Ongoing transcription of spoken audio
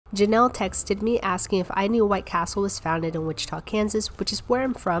Janelle texted me asking if I knew White Castle was founded in Wichita, Kansas, which is where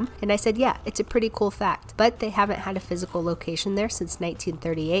I'm from, and I said yeah, it's a pretty cool fact, but they haven't had a physical location there since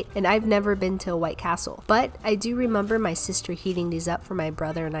 1938, and I've never been to a White Castle. But I do remember my sister heating these up for my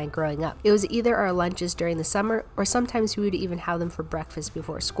brother and I growing up. It was either our lunches during the summer, or sometimes we would even have them for breakfast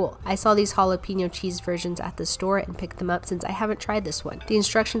before school. I saw these jalapeno cheese versions at the store and picked them up since I haven't tried this one. The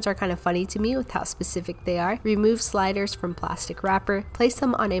instructions are kind of funny to me with how specific they are. Remove sliders from plastic wrapper, place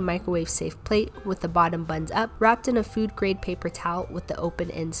them on a microwave safe plate with the bottom buns up, wrapped in a food grade paper towel with the open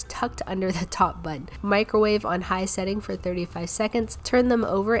ends tucked under the top bun. Microwave on high setting for 35 seconds, turn them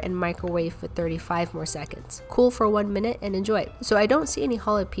over and microwave for 35 more seconds. Cool for 1 minute and enjoy. So I don't see any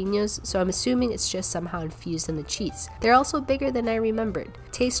jalapenos, so I'm assuming it's just somehow infused in the cheese. They're also bigger than I remembered.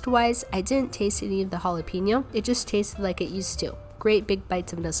 Taste wise, I didn't taste any of the jalapeno, it just tasted like it used to. Great big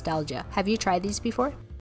bites of nostalgia. Have you tried these before?